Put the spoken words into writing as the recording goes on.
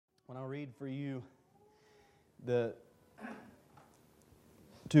When I read for you the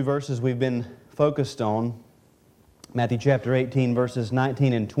two verses we've been focused on, Matthew chapter 18, verses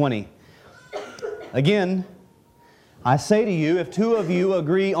 19 and 20. Again, I say to you, if two of you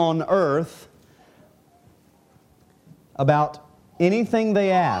agree on earth about anything they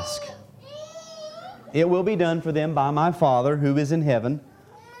ask, it will be done for them by my Father who is in heaven.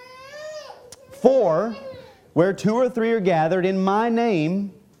 For where two or three are gathered in my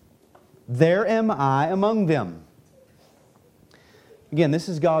name, there am I among them. Again, this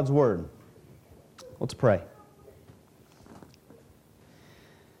is God's Word. Let's pray.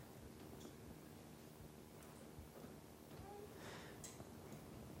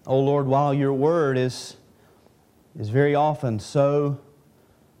 Oh Lord, while your Word is very often so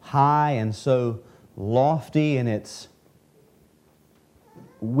high and so lofty in its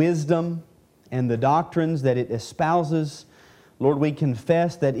wisdom and the doctrines that it espouses, Lord, we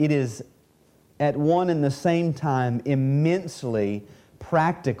confess that it is at one and the same time immensely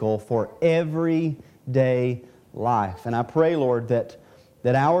practical for everyday life. And I pray, Lord, that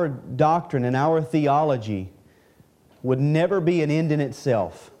our doctrine and our theology would never be an end in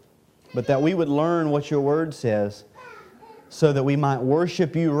itself, but that we would learn what your Word says so that we might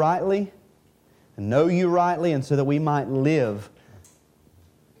worship you rightly and know you rightly, and so that we might live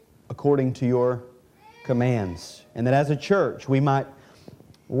according to your commands. And that as a church we might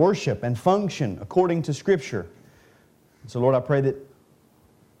worship and function according to Scripture. So Lord, I pray that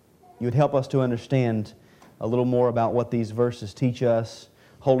you would help us to understand a little more about what these verses teach us.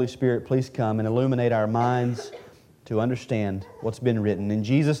 Holy Spirit, please come and illuminate our minds to understand what's been written. In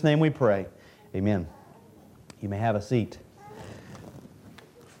Jesus' name we pray. Amen. You may have a seat.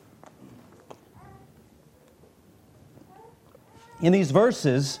 In these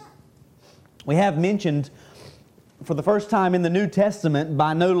verses, we have mentioned for the first time in the New Testament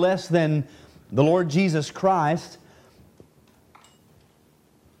by no less than the Lord Jesus Christ,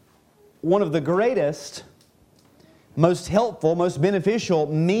 one of the greatest, most helpful, most beneficial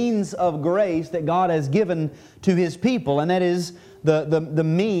means of grace that God has given to His people, and that is the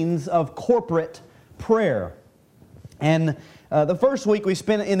means of corporate prayer. And the first week we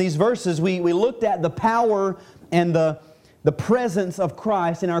spent in these verses, we looked at the power and the presence of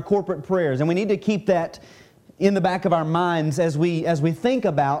Christ in our corporate prayers, and we need to keep that in the back of our minds as we think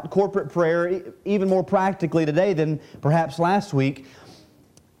about corporate prayer, even more practically today than perhaps last week.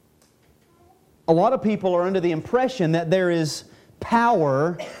 A lot of people are under the impression that there is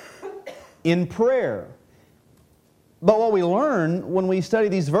power in prayer. But what we learn when we study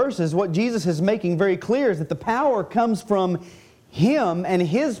these verses, what Jesus is making very clear is that the power comes from Him and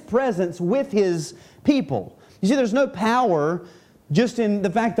His presence with His people. You see, there's no power just in the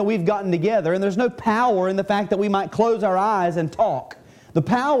fact that we've gotten together, and there's no power in the fact that we might close our eyes and talk. The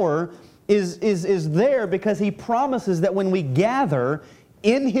power is there because He promises that when we gather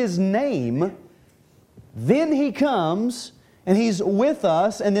in His name, then He comes and He's with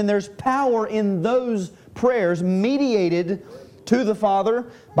us, and then there's power in those prayers mediated to the Father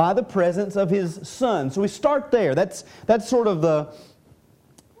by the presence of His Son. So we start there. That's sort of the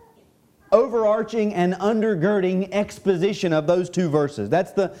overarching and undergirding exposition of those two verses.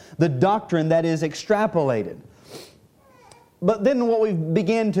 That's the doctrine that is extrapolated. But then what we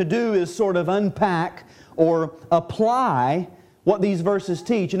begin to do is sort of unpack or apply what these verses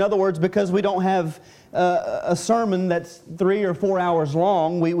teach. In other words, because we don't have a sermon that's 3 or 4 hours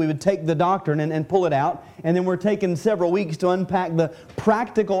long, we would take the doctrine and pull it out, and then we're taking several weeks to unpack the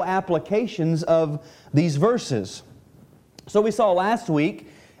practical applications of these verses. So we saw last week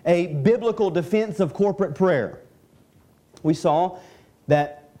a biblical defense of corporate prayer. We saw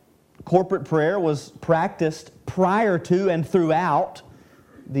that corporate prayer was practiced prior to and throughout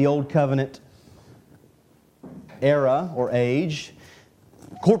the Old Covenant era or age.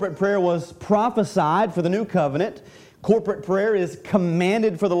 Corporate prayer was prophesied for the New Covenant. Corporate prayer is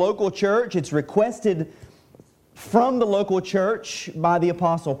commanded for the local church. It's requested from the local church by the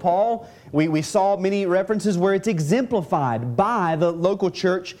Apostle Paul. We saw many references where it's exemplified by the local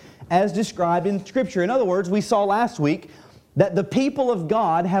church as described in Scripture. In other words, we saw last week that the people of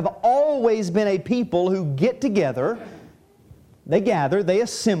God have always been a people who get together, they gather, they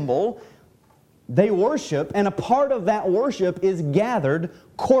assemble, they worship, and a part of that worship is gathered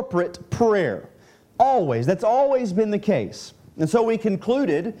corporate prayer. Always. That's always been the case. And so we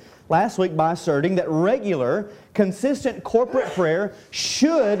concluded last week by asserting that regular, consistent corporate prayer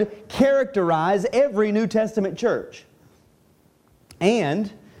should characterize every New Testament church.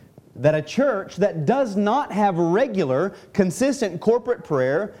 And that a church that does not have regular, consistent corporate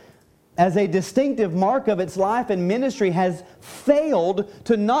prayer as a distinctive mark of its life and ministry, has failed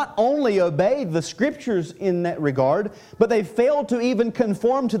to not only obey the Scriptures in that regard, but they've failed to even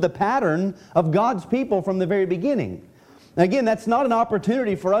conform to the pattern of God's people from the very beginning. Now again, that's not an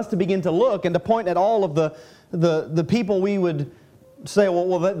opportunity for us to begin to look and to point at all of the people we would say,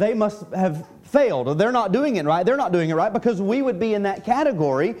 well, they must have failed, or they're not doing it right. They're not doing it right, because we would be in that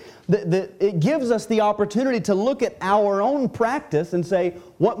category. It gives us the opportunity to look at our own practice and say,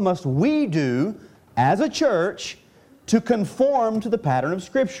 what must we do as a church to conform to the pattern of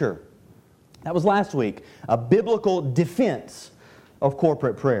Scripture? That was last week, a biblical defense of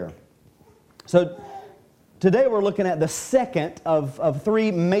corporate prayer. So today we're looking at the second of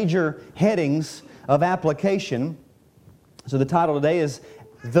three major headings of application. So the title today is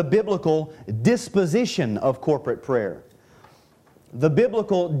The Biblical Disposition of Corporate Prayer. The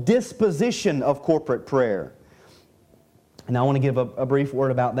biblical disposition of corporate prayer. And I want to give a brief word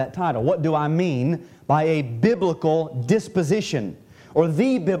about that title. What do I mean by a biblical disposition, or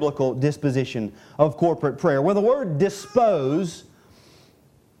the biblical disposition of corporate prayer? Well, the word dispose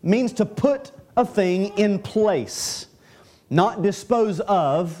means to put a thing in place. Not dispose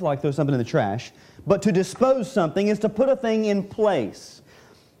of, like throw something in the trash, but to dispose something is to put a thing in place,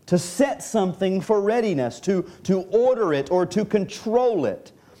 to set something for readiness, to order it or to control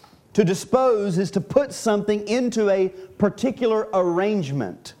it. To dispose is to put something into a particular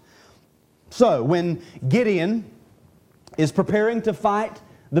arrangement. So, when Gideon is preparing to fight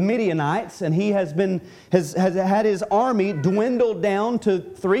the Midianites, and he has had his army dwindled down to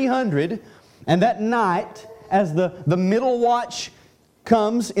 300, and that night, as the middle watch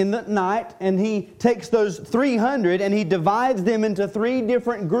comes in the night, and he takes those 300 and he divides them into three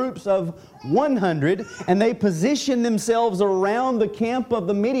different groups of 100, and they position themselves around the camp of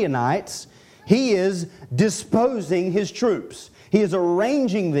the Midianites. He is disposing his troops. He is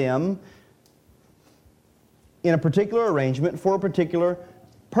arranging them in a particular arrangement for a particular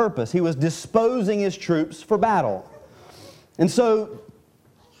purpose. He was disposing his troops for battle. And so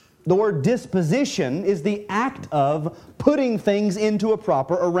the word disposition is the act of putting things into a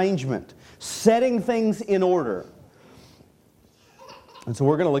proper arrangement, setting things in order. And so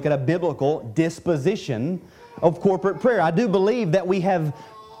we're going to look at a biblical disposition of corporate prayer. I do believe that we have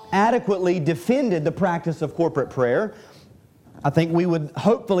adequately defended the practice of corporate prayer. I think we would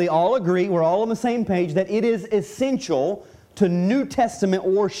hopefully all agree, we're all on the same page, that it is essential to New Testament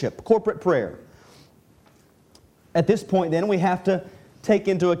worship, corporate prayer. At this point then, we have to take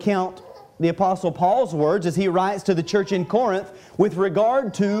into account the Apostle Paul's words as he writes to the church in Corinth with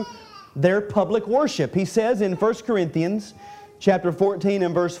regard to their public worship. He says in 1 Corinthians chapter 14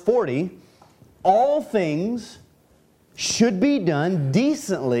 and verse 40, all things should be done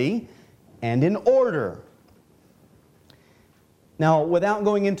decently and in order. Now, without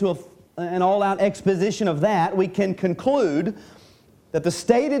going into an all-out exposition of that, we can conclude that the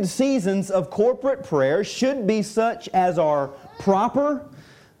stated seasons of corporate prayer should be such as are proper,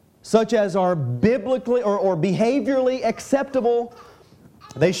 such as are biblically or behaviorally acceptable.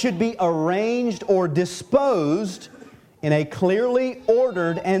 They should be arranged or disposed in a clearly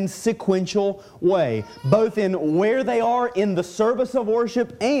ordered and sequential way, both in where they are in the service of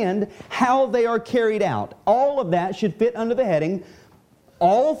worship and how they are carried out. All of that should fit under the heading,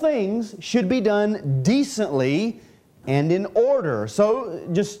 all things should be done decently and in order. So,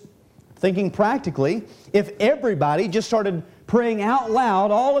 just thinking practically, if everybody just started praying out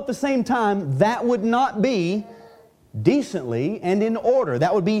loud all at the same time, that would not be decently and in order.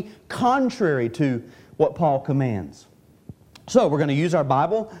 That would be contrary to what Paul commands. So we're going to use our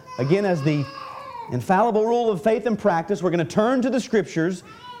Bible, again, as the infallible rule of faith and practice. We're going to turn to the Scriptures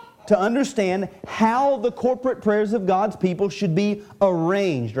to understand how the corporate prayers of God's people should be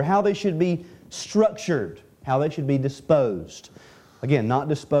arranged, or how they should be structured, how they should be disposed. Again, not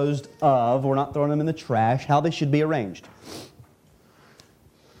disposed of, we're not throwing them in the trash, how they should be arranged.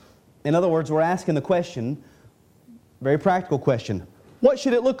 In other words, we're asking the question, very practical question, what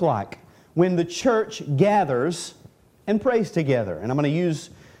should it look like when the church gathers and prays together? And I'm going to use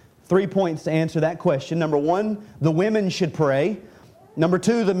 3 points to answer that question. Number 1, the women should pray. Number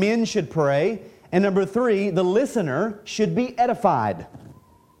 2, the men should pray. And number 3, the listener should be edified.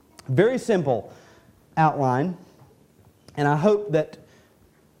 Very simple outline. And I hope that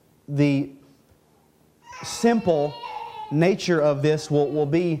the simple nature of this will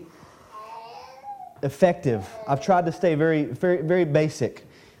be effective. I've tried to stay very, very, very basic.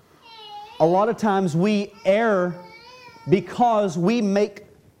 A lot of times we err because we make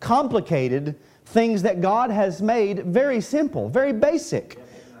complicated things that God has made very simple, very basic.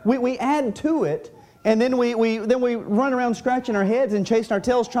 We add to it And then we run around scratching our heads and chasing our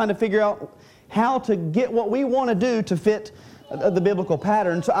tails trying to figure out how to get what we want to do to fit the biblical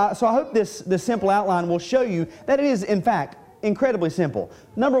pattern. So I hope this simple outline will show you that it is, in fact, incredibly simple.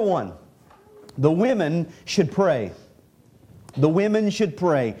 Number one, the women should pray. The women should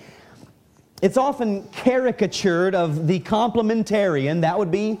pray. It's often caricatured of the complementarian. That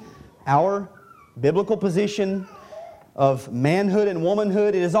would be our biblical position of manhood and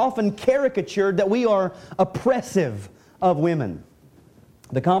womanhood. It is often caricatured that we are oppressive of women.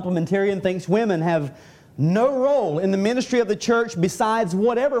 The complementarian thinks women have no role in the ministry of the church besides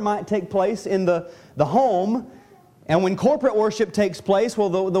whatever might take place in the home. And when corporate worship takes place, well,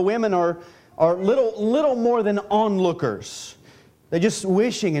 the women are little more than onlookers. They're just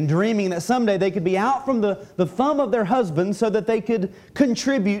wishing and dreaming that someday they could be out from the thumb of their husband so that they could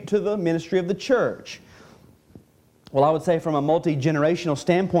contribute to the ministry of the church. Well, I would say from a multi-generational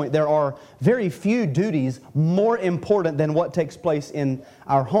standpoint, there are very few duties more important than what takes place in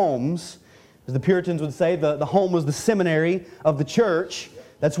our homes. As the Puritans would say, the home was the seminary of the church.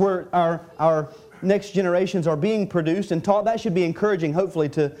 That's where our next generations are being produced and taught. That should be encouraging, hopefully,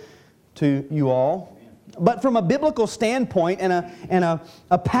 to you all. But from a biblical standpoint and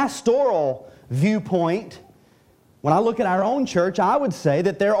a pastoral viewpoint, when I look at our own church, I would say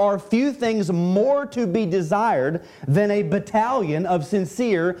that there are few things more to be desired than a battalion of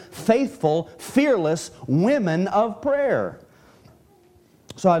sincere, faithful, fearless women of prayer.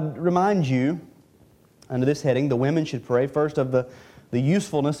 So I'd remind you, under this heading, the women should pray first of the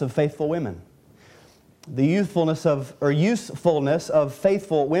usefulness of faithful women. The usefulness of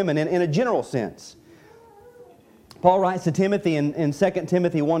faithful women in a general sense. Paul writes to Timothy in 2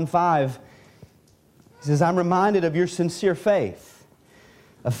 Timothy 1:5, he says, I'm reminded of your sincere faith,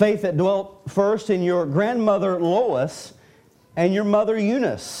 a faith that dwelt first in your grandmother Lois and your mother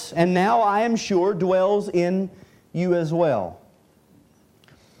Eunice, and now I am sure dwells in you as well.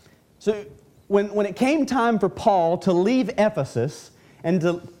 So when it came time for Paul to leave Ephesus and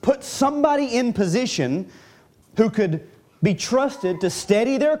to put somebody in position who could be trusted to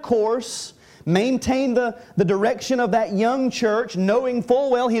steady their course, maintain the direction of that young church, knowing full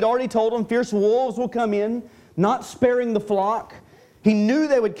well he'd already told them fierce wolves will come in, not sparing the flock. He knew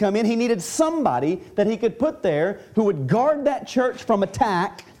they would come in. He needed somebody that he could put there who would guard that church from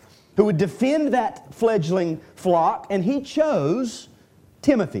attack, who would defend that fledgling flock, and he chose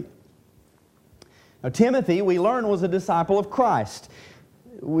Timothy. Now, Timothy, we learn, was a disciple of Christ.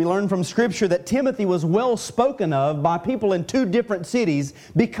 We learn from Scripture that Timothy was well spoken of by people in 2 different cities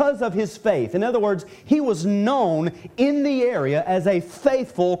because of his faith. In other words, he was known in the area as a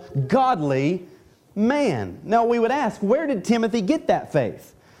faithful, godly man. Now, we would ask, where did Timothy get that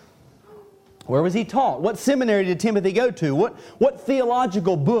faith? Where was he taught? What seminary did Timothy go to? What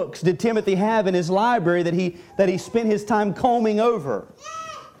theological books did Timothy have in his library that he spent his time combing over?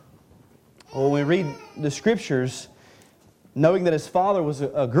 Well, when we read the Scriptures, knowing that his father was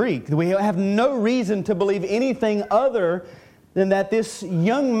a Greek, we have no reason to believe anything other than that this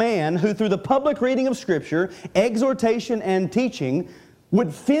young man who through the public reading of Scripture, exhortation and teaching,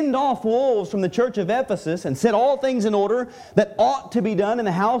 would fend off wolves from the church of Ephesus and set all things in order that ought to be done in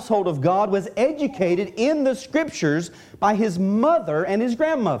the household of God, was educated in the Scriptures by his mother and his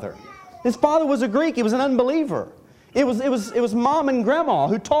grandmother. His father was a Greek. He was an unbeliever. It was mom and grandma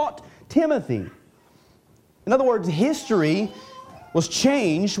who taught Timothy. In other words, history was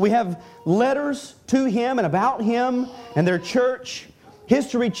changed. We have letters to him and about him and their church.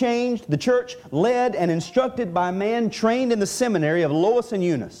 History changed. The church led and instructed by a man trained in the seminary of Lois and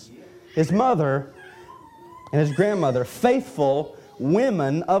Eunice, his mother and his grandmother, faithful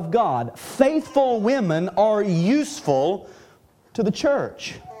women of God. Faithful women are useful to the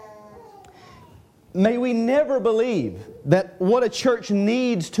church. May we never believe that what a church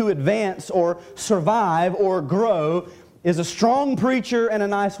needs to advance or survive or grow is a strong preacher and a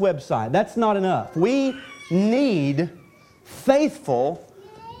nice website. That's not enough. We need faithful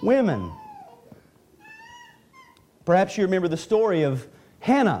women. Perhaps you remember the story of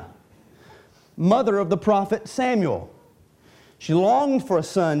Hannah, mother of the prophet Samuel. She longed for a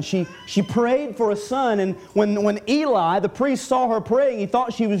son. She prayed for a son, and when Eli, the priest, saw her praying, he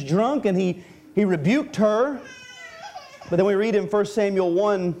thought she was drunk, and he rebuked her. But then we read in 1 Samuel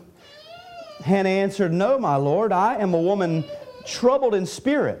 1, Hannah answered, "No, my Lord, I am a woman troubled in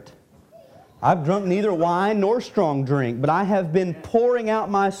spirit. I've drunk neither wine nor strong drink, but I have been pouring out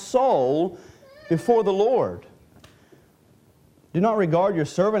my soul before the Lord. Do not regard your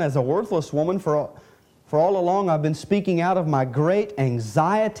servant as a worthless woman, for all along I've been speaking out of my great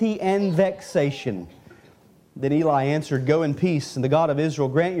anxiety and vexation." Then Eli answered, "Go in peace, and the God of Israel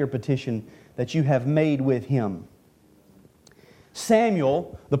grant your petition. that you have made with him.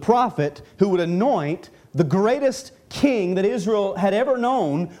 Samuel, the prophet who would anoint the greatest king that Israel had ever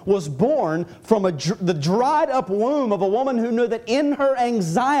known, was born from the dried up womb of a woman who knew that in her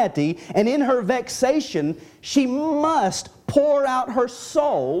anxiety and in her vexation, she must pour out her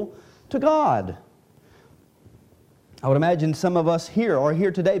soul to God. I would imagine some of us here are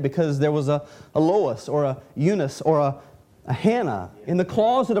here today because there was a Lois or a Eunice or a Hannah in the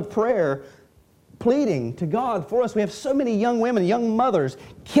closet of prayer pleading to God for us. We have so many young women, young mothers.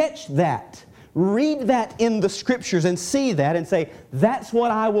 Catch that. Read that in the Scriptures and see that and say, that's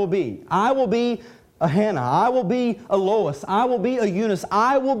what I will be. I will be a Hannah. I will be a Lois. I will be a Eunice.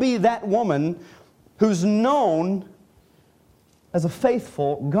 I will be that woman who's known as a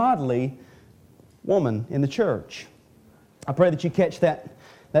faithful, godly woman in the church. I pray that you catch that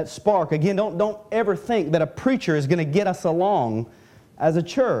spark. Again, don't ever think that a preacher is going to get us along as a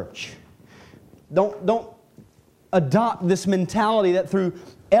church. Don't adopt this mentality that through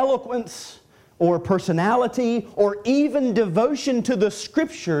eloquence or personality or even devotion to the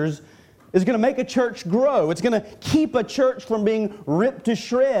Scriptures is going to make a church grow. It's going to keep a church from being ripped to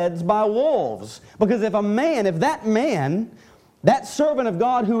shreds by wolves. Because if that man, that servant of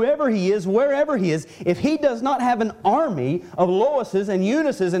God, whoever he is, wherever he is, if he does not have an army of Loises and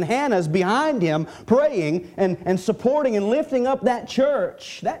Eunices and Hannahs behind him praying and supporting and lifting up that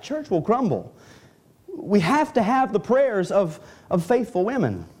church will crumble. We have to have the prayers of faithful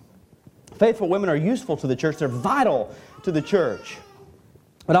women. Faithful women are useful to the church. They're vital to the church.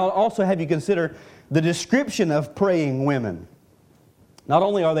 But I'll also have you consider the description of praying women. Not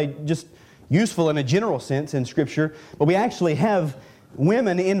only are they just useful in a general sense in Scripture, but we actually have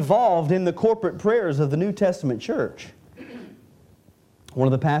women involved in the corporate prayers of the New Testament church. One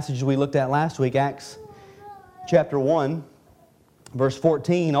of the passages we looked at last week, Acts chapter 1, verse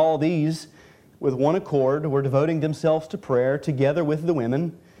 14, all these with one accord were devoting themselves to prayer together with the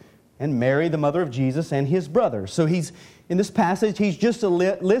women and Mary, the mother of Jesus, and his brothers. So in this passage, he's just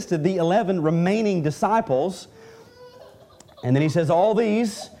listed the 11 remaining disciples. And then he says, all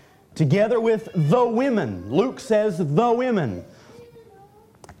these together with the women. Luke says the women.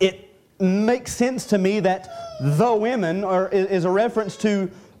 It makes sense to me that the women is a reference to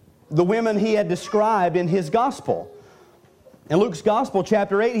the women he had described in his gospel. In Luke's gospel,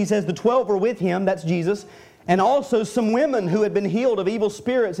 chapter 8, he says the 12 were with him, that's Jesus, and also some women who had been healed of evil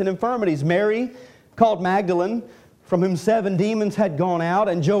spirits and infirmities. Mary, called Magdalene, from whom 7 demons had gone out,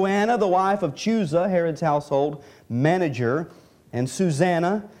 and Joanna, the wife of Chuza, Herod's household manager, and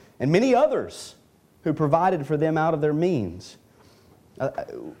Susanna, and many others who provided for them out of their means.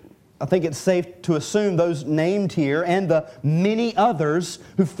 I think it's safe to assume those named here and the many others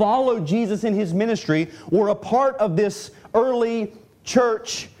who followed Jesus in His ministry were a part of this early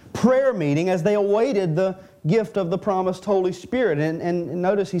church prayer meeting as they awaited the gift of the promised Holy Spirit. And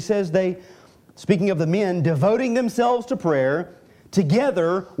notice he says they, speaking of the men, devoting themselves to prayer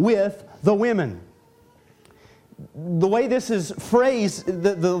together with the women. The way this is phrased,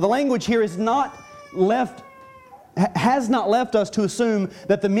 the language here has not left us to assume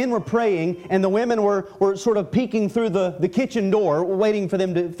that the men were praying and the women were sort of peeking through the kitchen door waiting for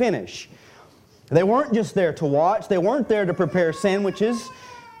them to finish. They weren't just there to watch. They weren't there to prepare sandwiches.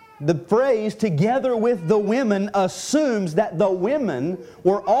 The phrase, together with the women, assumes that the women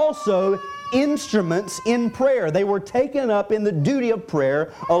were also instruments in prayer. They were taken up in the duty of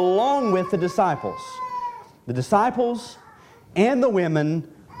prayer along with the disciples. The disciples and the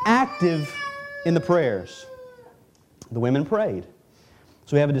women active in the prayers. The women prayed.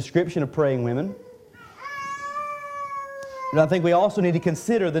 So we have a description of praying women. But I think we also need to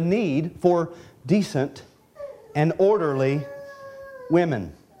consider the need for decent and orderly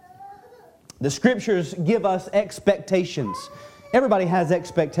women. The Scriptures give us expectations. Everybody has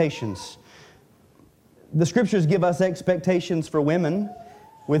expectations. The Scriptures give us expectations for women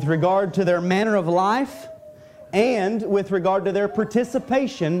with regard to their manner of life and with regard to their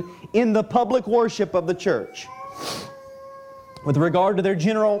participation in the public worship of the church. With regard to their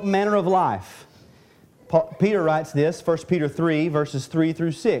general manner of life, Peter writes this, 1 Peter 3, verses 3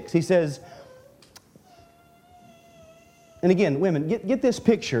 through 6. He says, and again, women, get this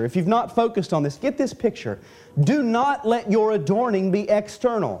picture. If you've not focused on this, get this picture. Do not let your adorning be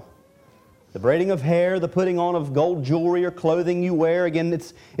external. The braiding of hair, the putting on of gold jewelry or clothing you wear. Again,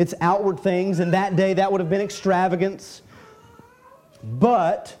 it's outward things. In that day, that would have been extravagance.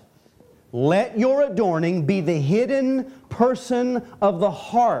 But let your adorning be the hidden person of the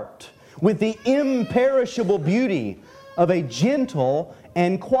heart with the imperishable beauty of a gentle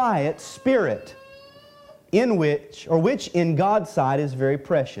and quiet spirit, which in God's sight is very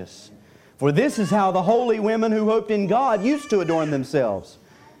precious. For this is how the holy women who hoped in God used to adorn themselves,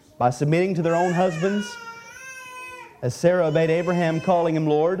 by submitting to their own husbands, as Sarah obeyed Abraham, calling him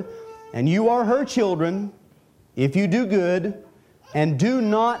Lord. And you are her children, if you do good, and do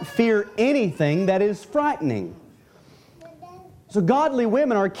not fear anything that is frightening. So godly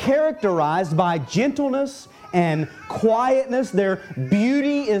women are characterized by gentleness and quietness. Their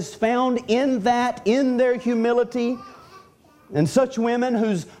beauty is found in that, in their humility. And such women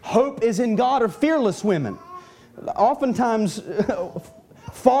whose hope is in God are fearless women. Oftentimes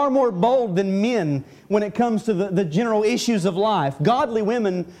far more bold than men when it comes to the general issues of life. Godly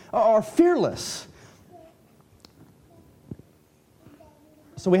women are fearless.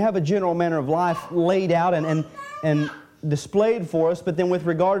 So we have a general manner of life laid out and displayed for us, but then with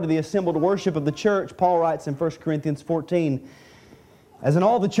regard to the assembled worship of the church, Paul writes in 1 Corinthians 14, as in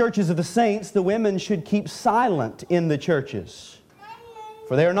all the churches of the saints, the women should keep silent in the churches.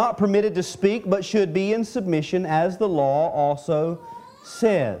 For they are not permitted to speak, but should be in submission, as the law also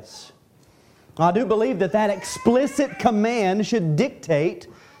says. I do believe that explicit command should dictate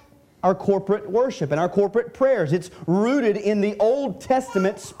our corporate worship and our corporate prayers. It's rooted in the Old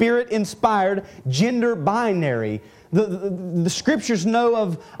Testament Spirit-inspired gender binary. The Scriptures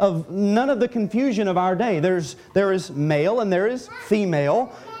know of none of the confusion of our day. There is male and there is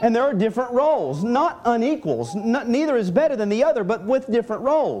female, and there are different roles. Not unequals. Neither is better than the other, but with different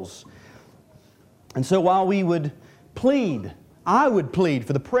roles. And so while we would plead, I would plead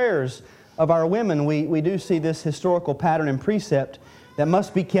for the prayers of our women, we do see this historical pattern and precept that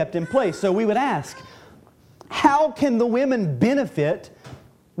must be kept in place. So we would ask, how can the women benefit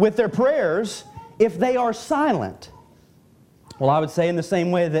with their prayers if they are silent? Well, I would say in the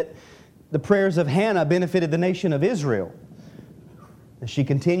same way that the prayers of Hannah benefited the nation of Israel. As she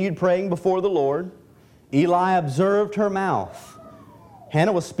continued praying before the Lord, Eli observed her mouth.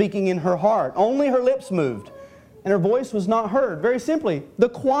 Hannah was speaking in her heart. Only her lips moved, and her voice was not heard. Very simply, the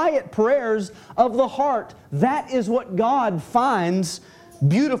quiet prayers of the heart. That is what God finds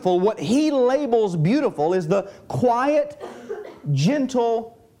beautiful. What He labels beautiful is the quiet,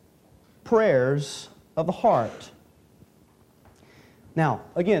 gentle prayers of the heart. Now,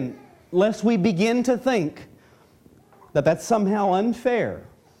 again, lest we begin to think that that's somehow unfair,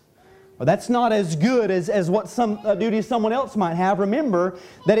 or that's not as good as what a duty someone else might have, remember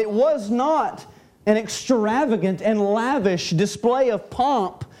that it was not an extravagant and lavish display of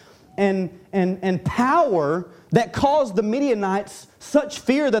pomp and power that caused the Midianites such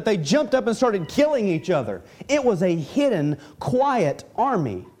fear that they jumped up and started killing each other. It was a hidden, quiet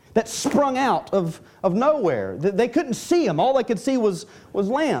army that sprung out of nowhere. They couldn't see them. All they could see was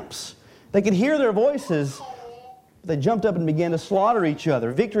lamps. They could hear their voices. They jumped up and began to slaughter each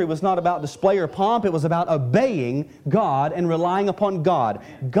other. Victory was not about display or pomp. It was about obeying God and relying upon God.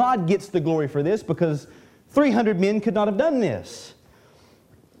 God gets the glory for this because 300 men could not have done this.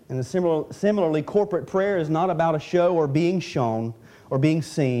 And similarly, corporate prayer is not about a show or being shown or being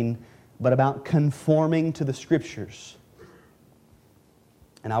seen, but about conforming to the Scriptures.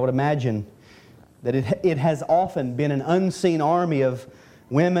 And I would imagine that it has often been an unseen army of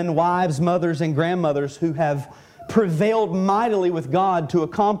women, wives, mothers, and grandmothers who have prevailed mightily with God to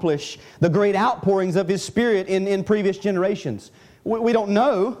accomplish the great outpourings of His Spirit in previous generations. We don't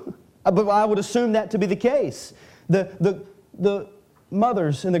know, but I would assume that to be the case. The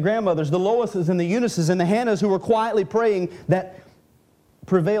mothers and the grandmothers, the Loises and the Eunices and the Hannahs who were quietly praying, that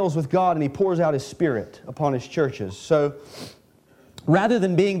prevails with God and He pours out His Spirit upon His churches. So rather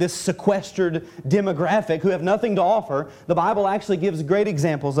than being this sequestered demographic who have nothing to offer, the Bible actually gives great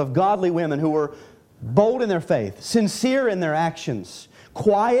examples of godly women who were bold in their faith, sincere in their actions,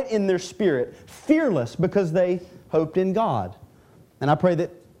 quiet in their spirit, fearless because they hoped in God. And I pray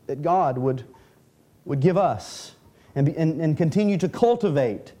that God would give us and continue to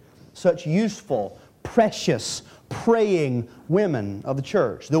cultivate such useful, precious, praying women of the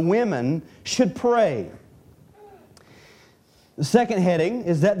church. The women should pray. The second heading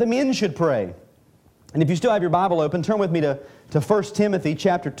is that the men should pray. And if you still have your Bible open, turn with me to 1 Timothy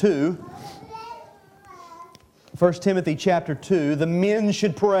chapter 2. 1 Timothy chapter 2, the men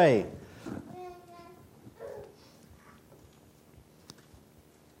should pray.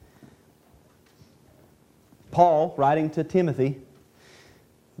 Paul, writing to Timothy,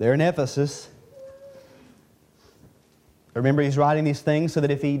 there in Ephesus. Remember, he's writing these things so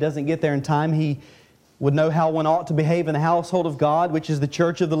that if he doesn't get there in time, he would know how one ought to behave in the household of God, which is the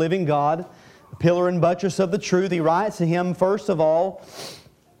church of the living God, the pillar and buttress of the truth. He writes to him, first of all,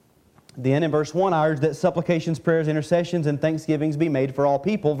 then in verse 1, I urge that supplications, prayers, intercessions, and thanksgivings be made for all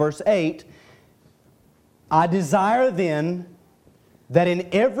people. Verse 8, I desire then that in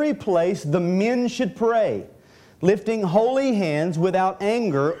every place the men should pray, lifting holy hands without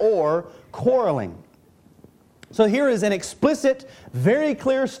anger or quarreling. So here is an explicit, very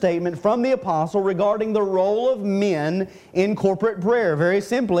clear statement from the apostle regarding the role of men in corporate prayer. Very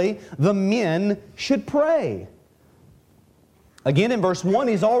simply, the men should pray. Again, in verse 1,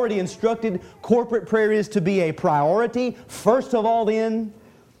 he's already instructed corporate prayer is to be a priority, first of all then.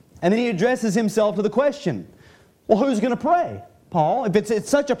 And then he addresses himself to the question, well, who's going to pray, Paul? If it's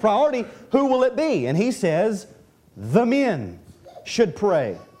such a priority, who will it be? And he says, the men should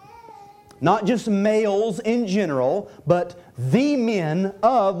pray. Not just males in general, but the men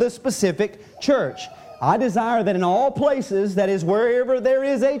of the specific church. I desire that in all places, that is, wherever there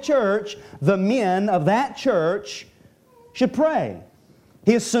is a church, the men of that church should pray.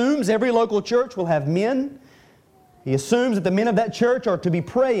 He assumes every local church will have men. He assumes that the men of that church are to be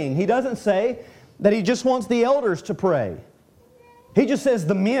praying. He doesn't say that he just wants the elders to pray. He just says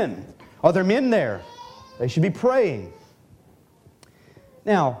the men. Are there men there? They should be praying.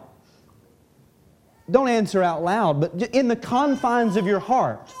 Now, don't answer out loud, but in the confines of your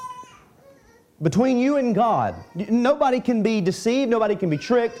heart, between you and God, nobody can be deceived, nobody can be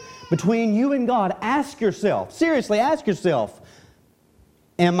tricked. Between you and God, ask yourself, seriously ask yourself,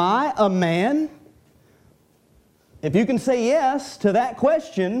 am I a man? If you can say yes to that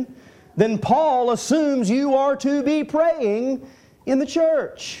question, then Paul assumes you are to be praying in the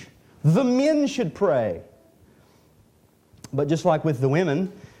church. The men should pray. But just like with the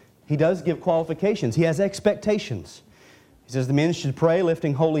women, he does give qualifications. He has expectations. He says the men should pray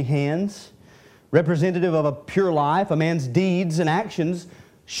lifting holy hands. Representative of a pure life, a man's deeds and actions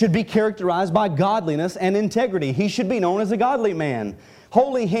should be characterized by godliness and integrity. He should be known as a godly man.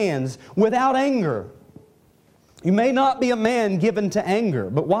 Holy hands, without anger. You may not be a man given to anger.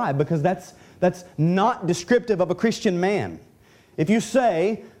 But why? Because that's not descriptive of a Christian man. If you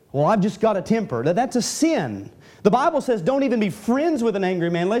say, well, I've just got a temper, that's a sin. The Bible says don't even be friends with an angry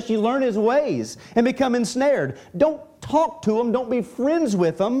man lest you learn his ways and become ensnared. Don't talk to him. Don't be friends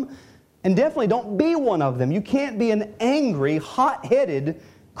with them. And definitely don't be one of them. You can't be an angry, hot-headed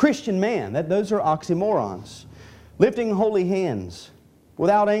Christian man. Those are oxymorons. Lifting holy hands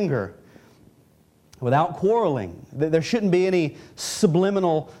without anger, without quarreling. There shouldn't be any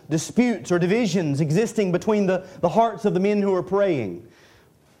subliminal disputes or divisions existing between the hearts of the men who are praying.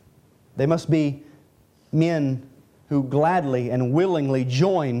 They must be men who gladly and willingly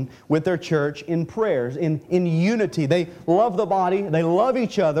join with their church in prayers, in unity. They love the body, they love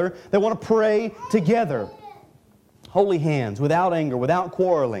each other, they want to pray together. Holy hands, without anger, without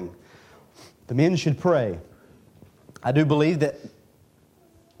quarreling. The men should pray. I do believe that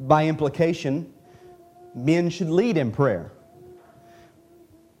by implication, men should lead in prayer.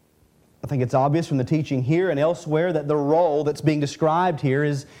 I think it's obvious from the teaching here and elsewhere that the role that's being described here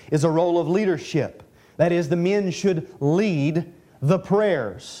is a role of leadership. That is, the men should lead the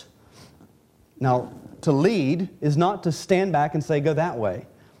prayers. Now, to lead is not to stand back and say, go that way.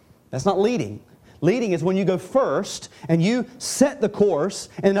 That's not leading. Leading is when you go first and you set the course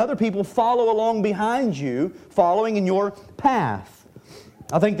and other people follow along behind you, following in your path.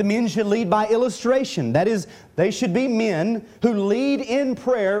 I think the men should lead by illustration. That is, they should be men who lead in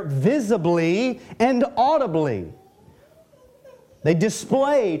prayer visibly and audibly. They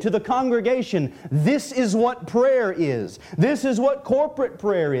display to the congregation, this is what prayer is. This is what corporate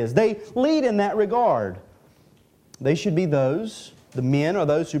prayer is. They lead in that regard. They should be those, the men are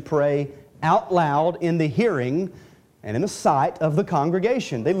those who pray out loud in the hearing and in the sight of the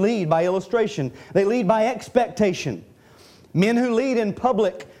congregation. They lead by illustration. They lead by expectation. Men who lead in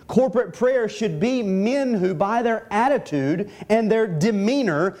public corporate prayer should be men who by their attitude and their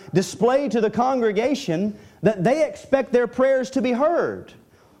demeanor display to the congregation that they expect their prayers to be heard.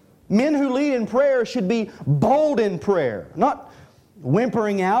 Men who lead in prayer should be bold in prayer, not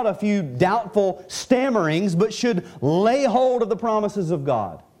whimpering out a few doubtful stammerings, but should lay hold of the promises of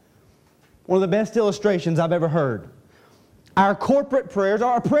God. One of the best illustrations I've ever heard. Our corporate prayers,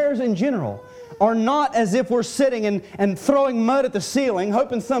 our prayers in general, are not as if we're sitting and throwing mud at the ceiling,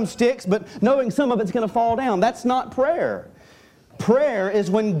 hoping some sticks, but knowing some of it's going to fall down. That's not prayer. Prayer is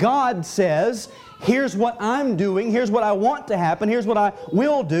when God says, here's what I'm doing, here's what I want to happen, here's what I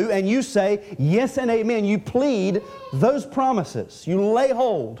will do, and you say yes and amen. You plead those promises. You lay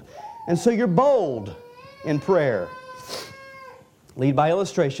hold. And so you're bold in prayer. Lead by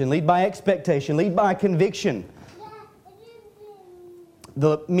illustration, lead by expectation, lead by conviction.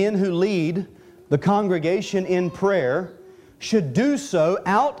 The men who lead the congregation in prayer should do so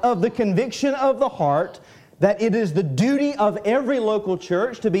out of the conviction of the heart that it is the duty of every local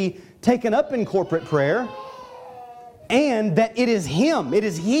church to be taken up in corporate prayer and that it is Him, it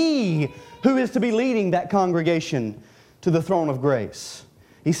is He who is to be leading that congregation to the throne of grace.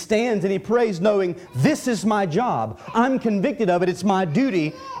 He stands and he prays knowing, this is my job. I'm convicted of it. It's my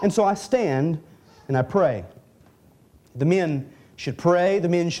duty. And so I stand and I pray. The men should pray. The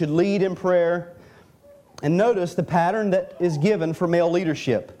men should lead in prayer. And notice the pattern that is given for male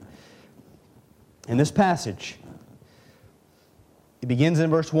leadership in this passage. He begins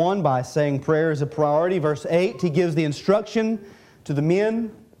in verse 1 by saying prayer is a priority. Verse 8, he gives the instruction to the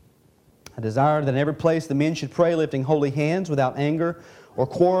men. I desire that in every place the men should pray, lifting holy hands without anger or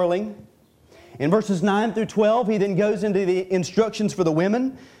quarreling. In verses 9 through 12, he then goes into the instructions for the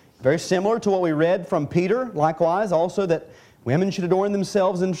women, very similar to what we read from Peter. Likewise, also that women should adorn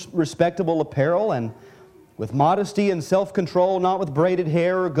themselves in respectable apparel and with modesty and self-control, not with braided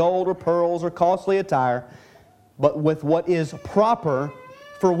hair or gold or pearls or costly attire, but with what is proper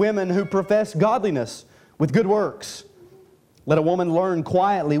for women who profess godliness with good works. Let a woman learn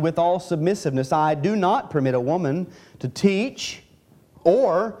quietly with all submissiveness. I do not permit a woman to teach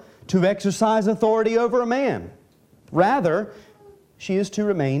or to exercise authority over a man. Rather, she is to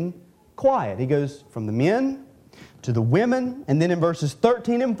remain quiet. He goes from the men to the women, and then in verses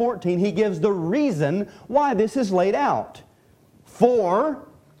 13 and 14, he gives the reason why this is laid out. For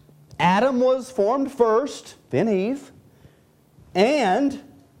Adam was formed first, then Eve, and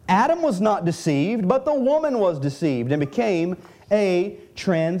Adam was not deceived, but the woman was deceived and became a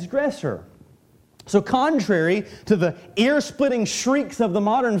transgressor. So contrary to the ear-splitting shrieks of the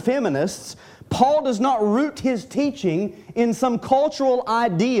modern feminists, Paul does not root his teaching in some cultural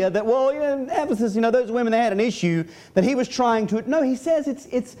idea that, well, in Ephesus, those women, they had an issue that he was trying to... No, he says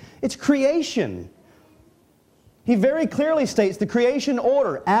it's creation. He very clearly states the creation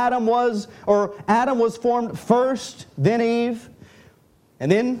order. Adam was formed first, then Eve.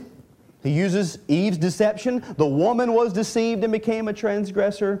 And then he uses Eve's deception. The woman was deceived and became a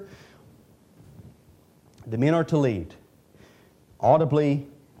transgressor. The men are to lead audibly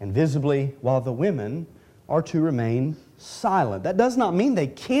and visibly, while the women are to remain silent. That does not mean they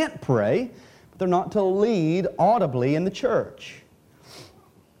can't pray, but they're not to lead audibly in the church.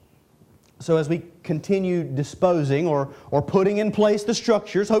 So as we continue disposing or putting in place the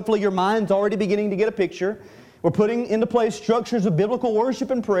structures, hopefully your mind's already beginning to get a picture. We're putting into place structures of biblical worship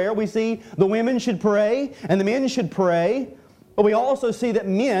and prayer. We see the women should pray and the men should pray. But we also see that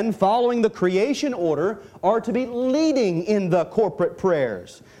men, following the creation order, are to be leading in the corporate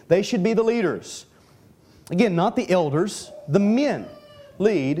prayers. They should be the leaders. Again, not the elders. The men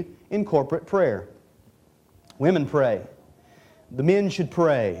lead in corporate prayer. Women pray. The men should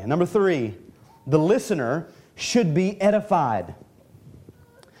pray. And number 3, the listener should be edified.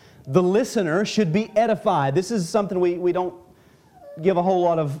 The listener should be edified. This is something we don't give a whole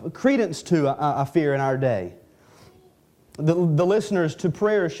lot of credence to, I fear, in our day. The listeners to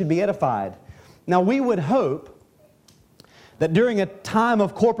prayer should be edified. Now, we would hope that during a time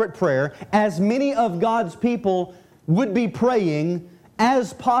of corporate prayer, as many of God's people would be praying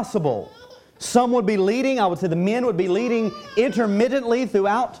as possible. Some would be leading. I would say the men would be leading intermittently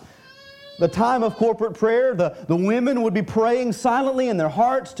throughout the time of corporate prayer. The women would be praying silently in their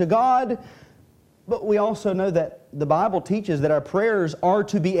hearts to God. But we also know that the Bible teaches that our prayers are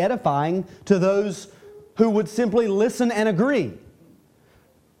to be edifying to those who would simply listen and agree.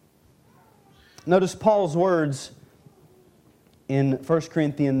 Notice Paul's words in 1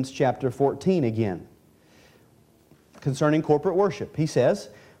 Corinthians chapter 14 again concerning corporate worship. He says,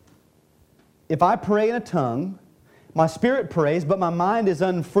 if I pray in a tongue, my spirit prays, but my mind is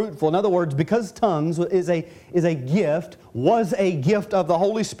unfruitful. In other words, because tongues is a gift, was a gift of the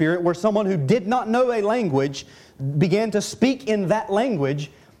Holy Spirit, where someone who did not know a language began to speak in that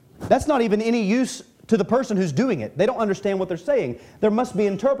language, that's not even any use to the person who's doing it. They don't understand what they're saying. There must be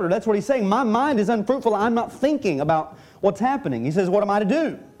an interpreter. That's what he's saying. My mind is unfruitful. I'm not thinking about what's happening. He says, what am I to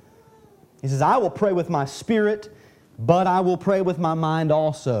do? He says, I will pray with my spirit, but I will pray with my mind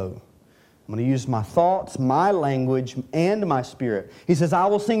also. I'm going to use my thoughts, my language, and my spirit. He says, I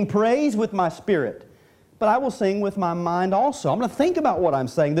will sing praise with my spirit, but I will sing with my mind also. I'm going to think about what I'm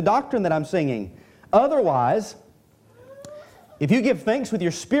saying, the doctrine that I'm singing. Otherwise, if you give thanks with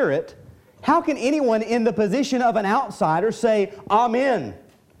your spirit, how can anyone in the position of an outsider say, Amen,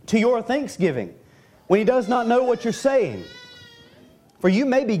 to your thanksgiving, when he does not know what you're saying? For you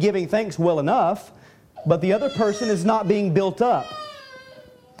may be giving thanks well enough, but the other person is not being built up.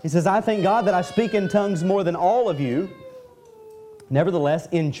 He says, I thank God that I speak in tongues more than all of you. Nevertheless,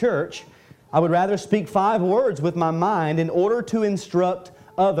 in church, I would rather speak 5 words with my mind in order to instruct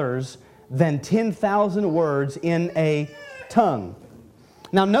others than 10,000 words in a tongue.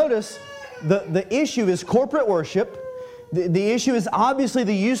 Now notice, the issue is corporate worship. The issue is obviously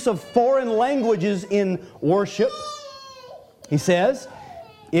the use of foreign languages in worship. He says,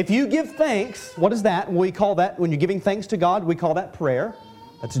 if you give thanks, what is that? We call that, when you're giving thanks to God, we call that prayer.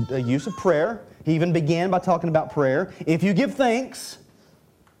 That's a use of prayer. He even began by talking about prayer. If you give thanks,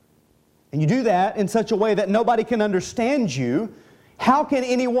 and you do that in such a way that nobody can understand you, how can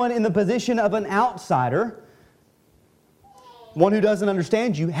anyone in the position of an outsider, one who doesn't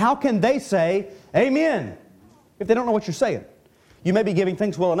understand you, how can they say, Amen, if they don't know what you're saying? You may be giving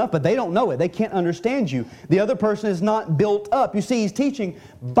thanks well enough, but they don't know it. They can't understand you. The other person is not built up. You see, he's teaching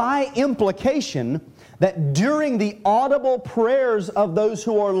by implication that during the audible prayers of those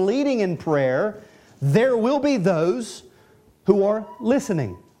who are leading in prayer, there will be those who are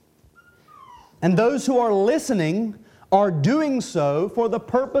listening. And those who are listening are doing so for the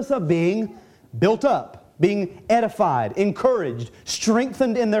purpose of being built up, being edified, encouraged,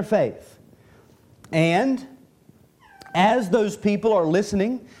 strengthened in their faith. And as those people are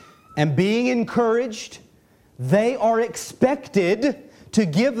listening and being encouraged, they are expected to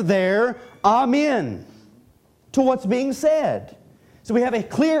give their amen to what's being said. So we have a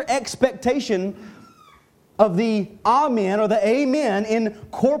clear expectation of the amen or the amen in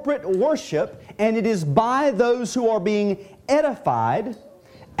corporate worship, and it is by those who are being edified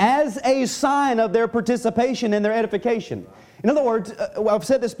as a sign of their participation in their edification. In other words, I've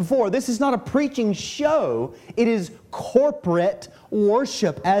said this before, this is not a preaching show. It is corporate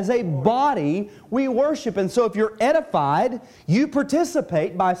worship. As a body, we worship. And so if you're edified, you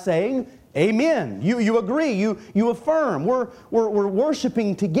participate by saying, Amen. You agree. You affirm. We're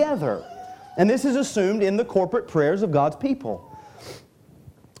worshiping together. And this is assumed in the corporate prayers of God's people.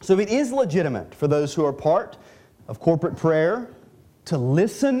 So it is legitimate for those who are part of corporate prayer to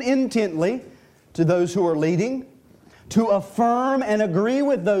listen intently to those who are leading, to affirm and agree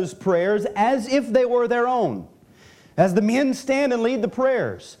with those prayers as if they were their own. As the men stand and lead the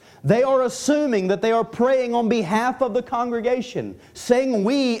prayers, they are assuming that they are praying on behalf of the congregation, saying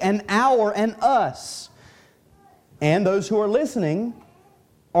we and our and us. And those who are listening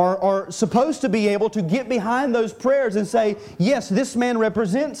are supposed to be able to get behind those prayers and say, yes, this man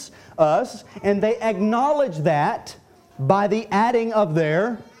represents us, and they acknowledge that by the adding of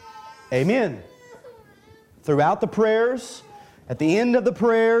their amen. Throughout the prayers, at the end of the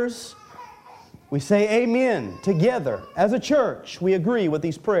prayers, we say amen together. As a church, we agree with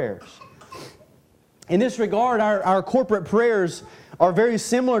these prayers. In this regard, our corporate prayers are very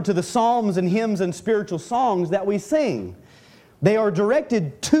similar to the psalms and hymns and spiritual songs that we sing. They are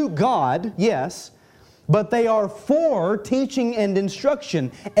directed to God, yes, but they are for teaching and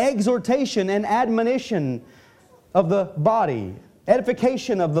instruction, exhortation and admonition of the body,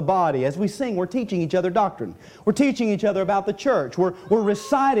 edification of the body. As we sing, we're teaching each other doctrine. We're teaching each other about the church. We're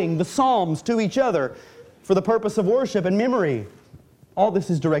reciting the psalms to each other for the purpose of worship and memory. All this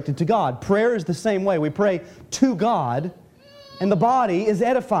is directed to God. Prayer is the same way. We pray to God, and the body is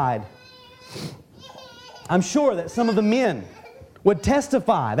edified. I'm sure that some of the men would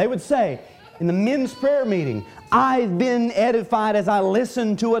testify. They would say, in the men's prayer meeting, I've been edified as I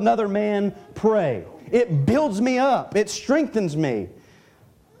listen to another man pray. It builds me up. It strengthens me.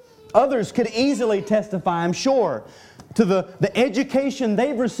 Others could easily testify, I'm sure, to the education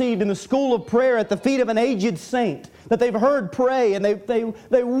they've received in the school of prayer at the feet of an aged saint, that they've heard pray, and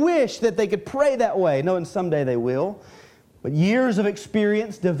they wish that they could pray that way, knowing someday they will. But years of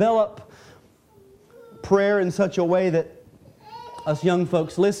experience develop prayer in such a way that us young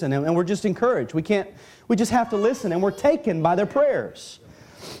folks listen, and we're just encouraged. We just have to listen, and we're taken by their prayers.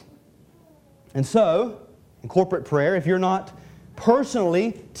 And so, in corporate prayer, if you're not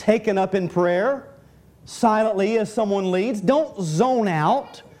personally taken up in prayer, silently as someone leads, don't zone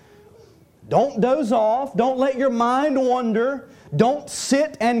out. Don't doze off. Don't let your mind wander. Don't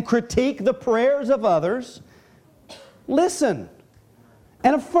sit and critique the prayers of others. Listen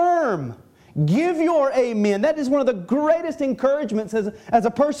and affirm. Give your amen. That is one of the greatest encouragements as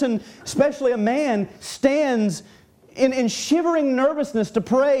a person, especially a man, stands in shivering nervousness to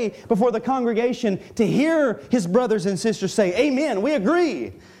pray before the congregation, to hear his brothers and sisters say, amen, we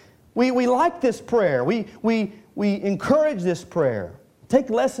agree. We like this prayer. We encourage this prayer. Take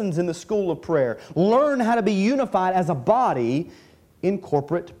lessons in the school of prayer. Learn how to be unified as a body in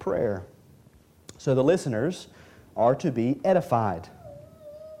corporate prayer. So the listeners are to be edified.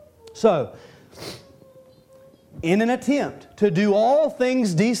 So, in an attempt to do all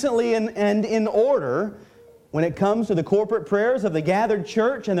things decently and in order, when it comes to the corporate prayers of the gathered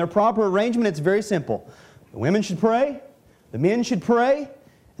church and their proper arrangement, it's very simple. The women should pray, the men should pray,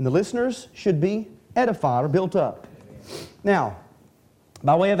 and the listeners should be edified or built up. Now,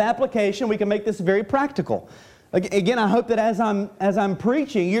 by way of application, we can make this very practical. Again, I hope that as I'm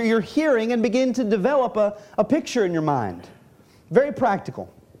preaching, you're hearing and begin to develop a picture in your mind. Very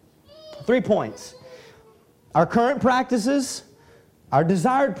practical. 3 points. Our current practices, our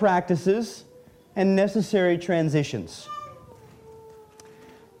desired practices, and necessary transitions.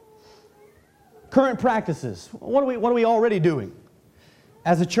 Current practices. What are we already doing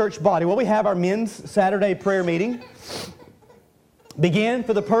as a church body? Well, we have our men's Saturday prayer meeting. Began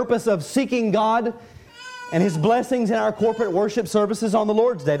for the purpose of seeking God and His blessings in our corporate worship services on the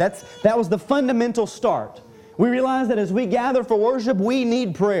Lord's Day. That was the fundamental start. We realize that as we gather for worship, we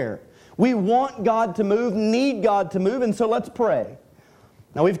need prayer. We want God to move, need God to move, and so let's pray.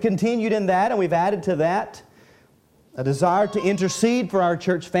 Now we've continued in that, and we've added to that a desire to intercede for our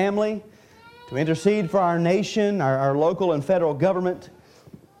church family, to intercede for our nation, our local and federal government.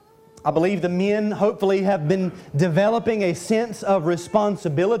 I believe the men hopefully have been developing a sense of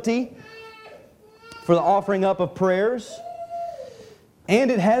responsibility for the offering up of prayers. And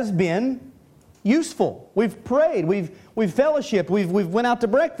it has been useful. We've prayed, we've fellowshiped, we've went out to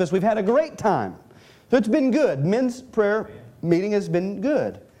breakfast, we've had a great time. So it's been good. Men's prayer meeting has been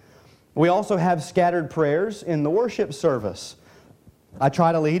good. We also have scattered prayers in the worship service. I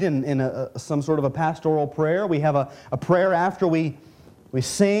try to lead in some sort of a pastoral prayer. We have a prayer after we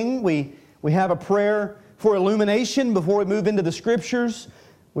sing. We have a prayer for illumination before we move into the Scriptures.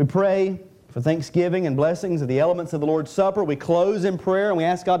 We pray for thanksgiving and blessings of the elements of the Lord's Supper. We close in prayer and we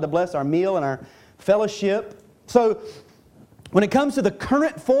ask God to bless our meal and our fellowship. So, when it comes to the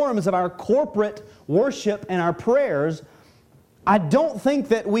current forms of our corporate worship and our prayers, I don't think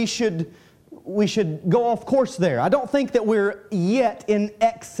that we should go off course there. I don't think that we're yet in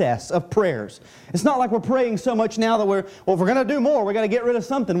excess of prayers. It's not like we're praying so much now that if we're going to do more, we've got to get rid of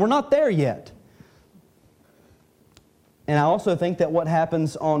something. We're not there yet. And I also think that what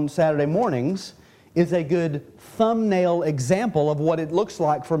happens on Saturday mornings is a good thumbnail example of what it looks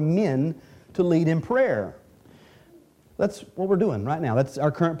like for men to lead in prayer. That's what we're doing right now. That's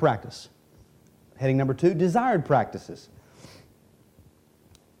our current practice. Heading number 2, desired practices.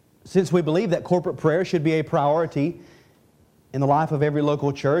 Since we believe that corporate prayer should be a priority in the life of every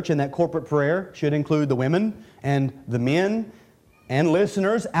local church, and that corporate prayer should include the women and the men and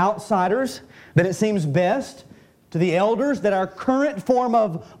listeners, outsiders, then it seems best to the elders that our current form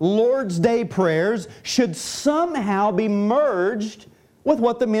of Lord's Day prayers should somehow be merged with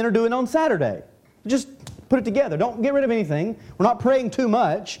what the men are doing on Saturday. Just put it together. Don't get rid of anything. We're not praying too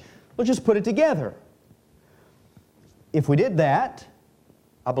much. Let's just put it together. If we did that,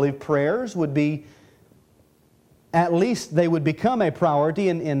 I believe prayers would be, at least they would become a priority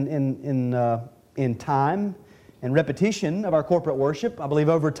in time and repetition of our corporate worship. I believe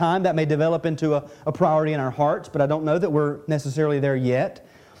over time that may develop into a priority in our hearts, but I don't know that we're necessarily there yet.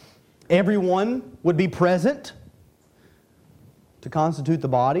 Everyone would be present to constitute the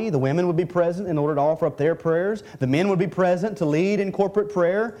body. The women would be present in order to offer up their prayers. The men would be present to lead in corporate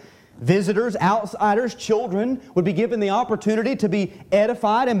prayer. Visitors, outsiders, children would be given the opportunity to be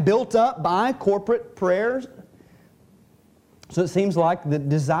edified and built up by corporate prayers. So it seems like the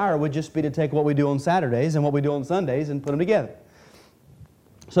desire would just be to take what we do on Saturdays and what we do on Sundays and put them together.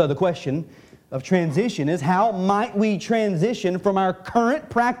 So the question of transition is, how might we transition from our current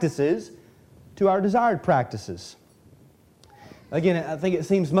practices to our desired practices? Again, I think it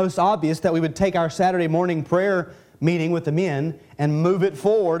seems most obvious that we would take our Saturday morning prayer meeting with the men and move it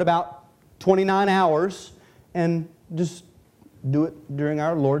forward about 29 hours and just do it during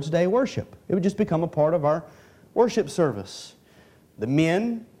our Lord's Day worship. It would just become a part of our worship service. The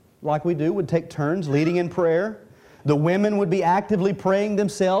men, like we do, would take turns leading in prayer. The women would be actively praying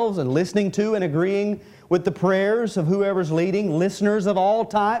themselves and listening to and agreeing with the prayers of whoever's leading. Listeners of all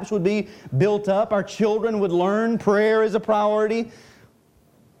types would be built up. Our children would learn prayer is a priority.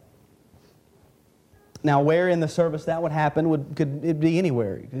 Now, where in the service that would happen, could it be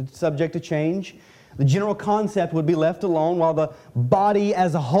anywhere? It's subject to change. The general concept would be left alone while the body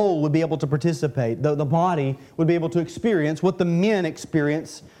as a whole would be able to participate. The body would be able to experience what the men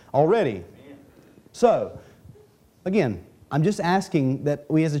experience already. So, again, I'm just asking that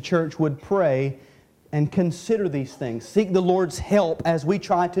we as a church would pray and consider these things. Seek the Lord's help as we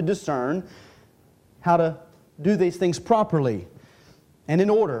try to discern how to do these things properly and in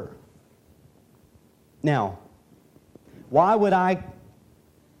order. Now, why would I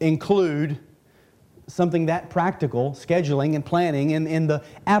include something that practical, scheduling and planning, in the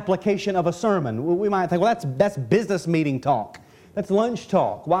application of a sermon? We might think, well, that's business meeting talk. That's lunch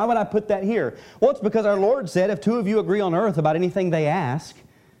talk. Why would I put that here? Well, it's because our Lord said, if 2 of you agree on earth about anything they ask,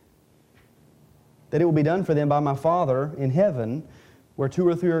 that it will be done for them by my Father in heaven. Where two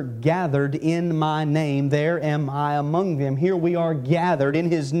or three are gathered in my name, there am I among them. Here we are gathered in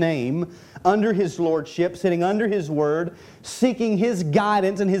His name, under His lordship, sitting under His word, seeking His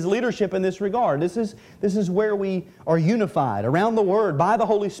guidance and His leadership in this regard. This is where we are unified, around the Word, by the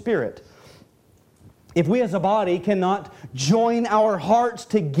Holy Spirit. If we as a body cannot join our hearts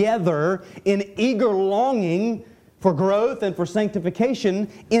together in eager longing for growth and for sanctification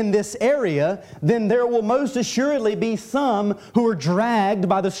in this area, then there will most assuredly be some who are dragged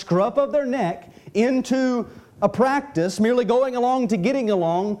by the scruff of their neck into a practice, merely going along to getting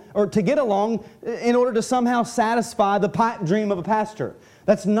along, or to get along in order to somehow satisfy the pipe dream of a pastor.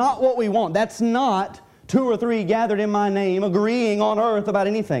 That's not what we want. That's not two or three gathered in my name agreeing on earth about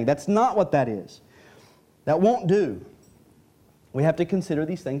anything. That's not what that is. That won't do. We have to consider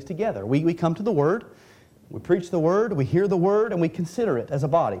these things together. We come to the Word, we preach the Word, we hear the Word, and we consider it as a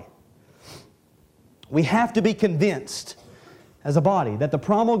body. We have to be convinced as a body that the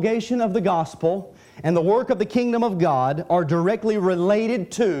promulgation of the gospel and the work of the kingdom of God are directly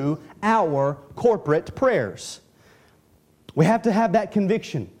related to our corporate prayers. We have to have that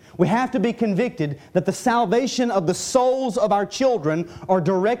conviction. We have to be convicted that the salvation of the souls of our children are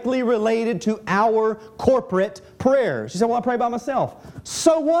directly related to our corporate prayers. You say, well, I pray by myself.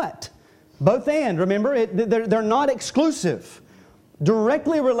 So what? Both and, remember, they're not exclusive.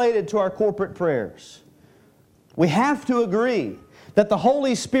 Directly related to our corporate prayers. We have to agree that the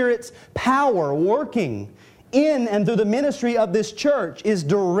Holy Spirit's power working in and through the ministry of this church is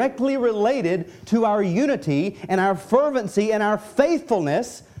directly related to our unity and our fervency and our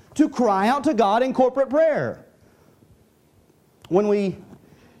faithfulness to cry out to God in corporate prayer. When we,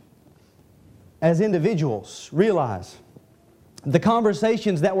 as individuals, realize the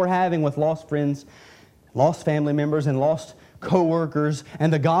conversations that we're having with lost friends, lost family members, and lost co-workers,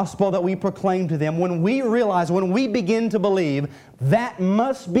 and the gospel that we proclaim to them, when we realize, when we begin to believe that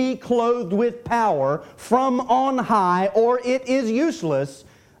must be clothed with power from on high or it is useless,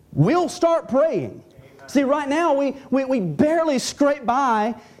 we'll start praying. See, right now we barely scrape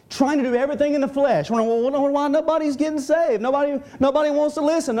by trying to do everything in the flesh. We wonder why nobody's getting saved. Nobody wants to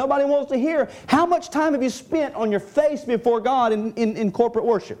listen. Nobody wants to hear. How much time have you spent on your face before God in corporate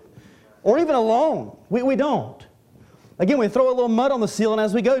worship? Or even alone? We don't. Again, we throw a little mud on the ceiling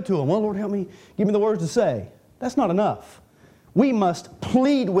as we go to Him. Well, Lord, help me. Give me the words to say. That's not enough. We must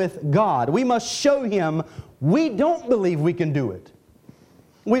plead with God. We must show Him we don't believe we can do it.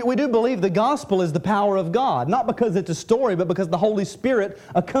 We do believe the gospel is the power of God, not because it's a story, but because the Holy Spirit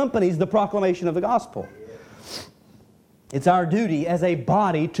accompanies the proclamation of the gospel. It's our duty as a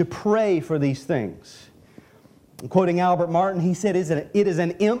body to pray for these things. Quoting Albert Martin, he said, it is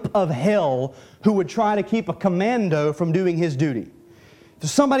an imp of hell who would try to keep a commando from doing his duty.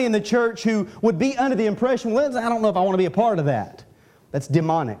 There's somebody in the church who would be under the impression, well, I don't know if I want to be a part of that. That's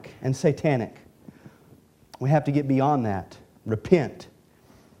demonic and satanic. We have to get beyond that. Repent.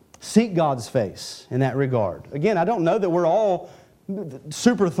 Seek God's face in that regard. Again, I don't know that we're all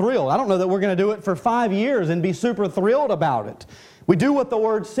super thrilled. I don't know that we're going to do it for 5 years and be super thrilled about it. We do what the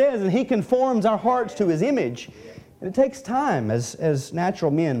Word says, and He conforms our hearts to His image. And it takes time as natural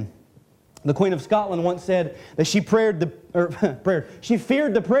men. The Queen of Scotland once said that she feared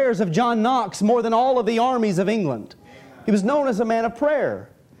the prayers of John Knox more than all of the armies of England. He was known as a man of prayer.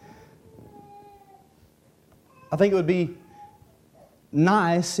 I think it would be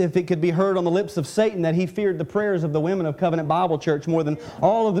nice if it could be heard on the lips of Satan that he feared the prayers of the women of Covenant Bible Church more than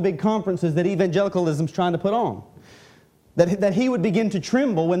all of the big conferences that evangelicalism's trying to put on. That he would begin to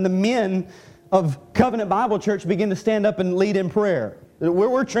tremble when the men of Covenant Bible Church begin to stand up and lead in prayer.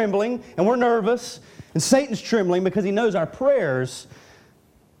 We're trembling and we're nervous, and Satan's trembling because he knows our prayers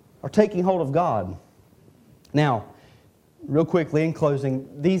are taking hold of God. Now, real quickly in closing,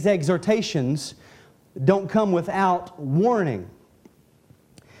 these exhortations don't come without warning.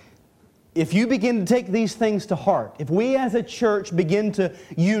 If you begin to take these things to heart, if we as a church begin to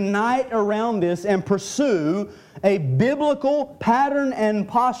unite around this and pursue a biblical pattern and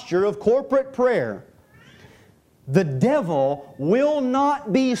posture of corporate prayer, the devil will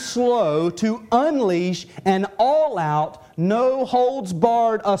not be slow to unleash an all-out,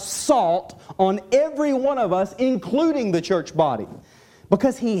 no-holds-barred assault on every one of us, including the church body,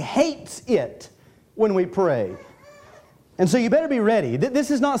 because he hates it when we pray. And so you better be ready. This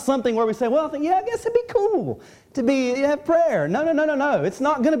is not something where we say, well, yeah, I guess it'd be cool to have prayer. No. It's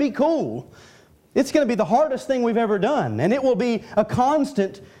not going to be cool. It's going to be the hardest thing we've ever done. And it will be a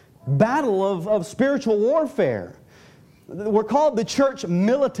constant battle of spiritual warfare. We're called the church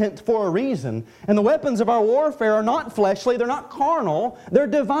militant for a reason. And the weapons of our warfare are not fleshly. They're not carnal. They're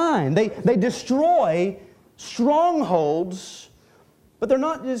divine. They destroy strongholds But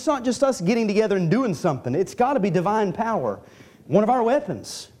it's not just us getting together and doing something. It's got to be divine power. One of our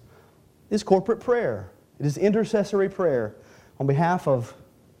weapons is corporate prayer. It is intercessory prayer on behalf of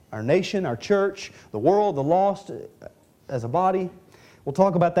our nation, our church, the world, the lost as a body. We'll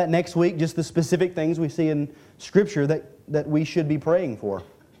talk about that next week, just the specific things we see in Scripture that we should be praying for.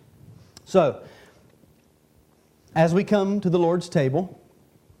 So, as we come to the Lord's table,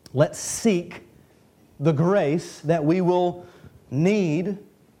 let's seek the grace that we will need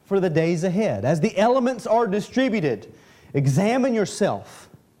for the days ahead. As the elements are distributed, examine yourself.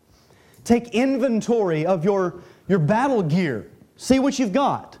 Take inventory of your battle gear. See what you've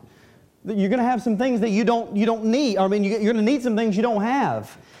got. You're going to have some things that you don't need. I mean, you're going to need some things you don't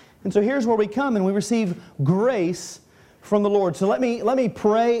have. And so here's where we come and we receive grace from the Lord. So let me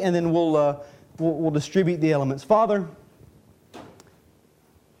pray, and then we'll distribute the elements. Father,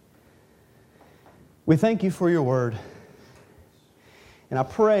 we thank you for your word. And I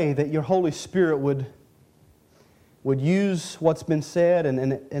pray that your Holy Spirit would use what's been said,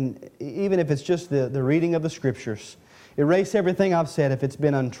 and even if it's just the reading of the Scriptures, erase everything I've said if it's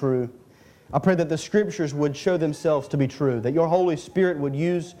been untrue. I pray that the Scriptures would show themselves to be true, that your Holy Spirit would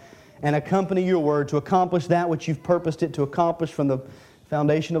use and accompany your word to accomplish that which you've purposed it to accomplish from the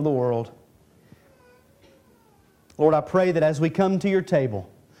foundation of the world. Lord, I pray that as we come to your table,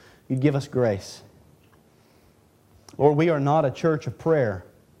 you'd give us grace. Lord, we are not a church of prayer,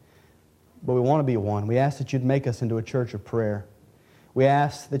 but we want to be one. We ask that you'd make us into a church of prayer. We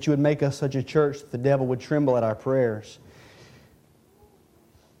ask that you would make us such a church that the devil would tremble at our prayers.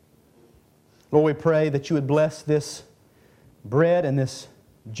 Lord, we pray that you would bless this bread and this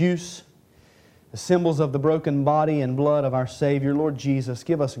juice, the symbols of the broken body and blood of our Savior. Lord Jesus,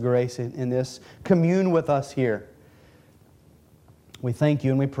 give us grace in this. Commune with us here. We thank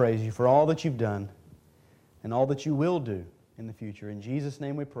you and we praise you for all that you've done and all that you will do in the future. In Jesus'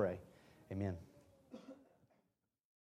 name we pray. Amen.